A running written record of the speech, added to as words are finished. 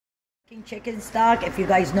Chicken stock. If you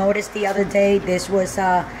guys noticed the other day, this was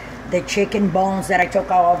the chicken bones that I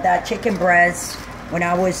took out of that chicken breast when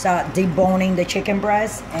I was deboning the chicken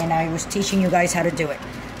breast, and I was teaching you guys how to do it.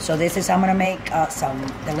 So this is how I'm gonna make some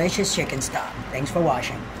delicious chicken stock. Thanks for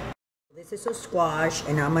watching. This is a squash,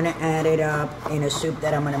 and I'm gonna add it up in a soup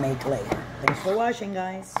that I'm gonna make later. Thanks for watching,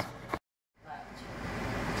 guys.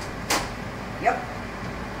 Yep.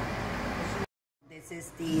 This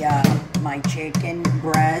is the my chicken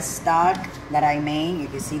breast stock that I made. You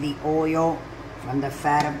can see the oil from the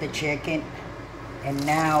fat of the chicken. And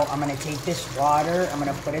now I'm gonna take this water, I'm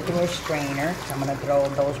gonna put it through a strainer. So I'm gonna throw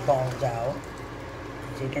those bones out.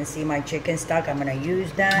 As you can see my chicken stock, I'm gonna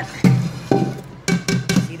use that.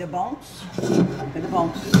 See the bones? Look at the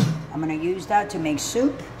bones. I'm gonna use that to make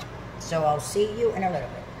soup. So I'll see you in a little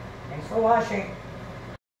bit. Thanks for watching.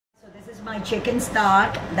 This is my chicken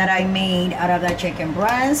stock that I made out of that chicken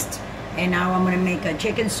breast, and now I'm going to make a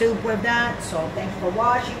chicken soup with that. So thanks for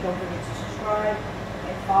watching. Don't forget to subscribe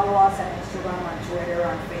and follow us on Instagram, on Twitter,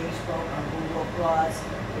 on Facebook, on Google+.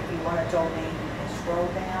 If you want to donate, you can scroll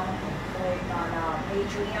down and click on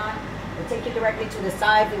Patreon. It'll take you directly to the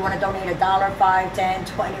site. If you want to donate $1, $5, $10,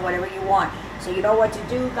 $20, whatever you want. So you know what to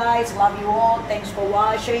do, guys. Love you all. Thanks for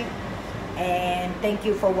watching. And thank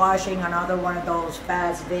you for watching another one of those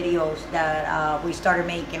fast videos that we started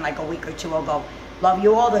making like a week or two ago. Love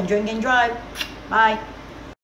you all. Don't drink and drive. Bye.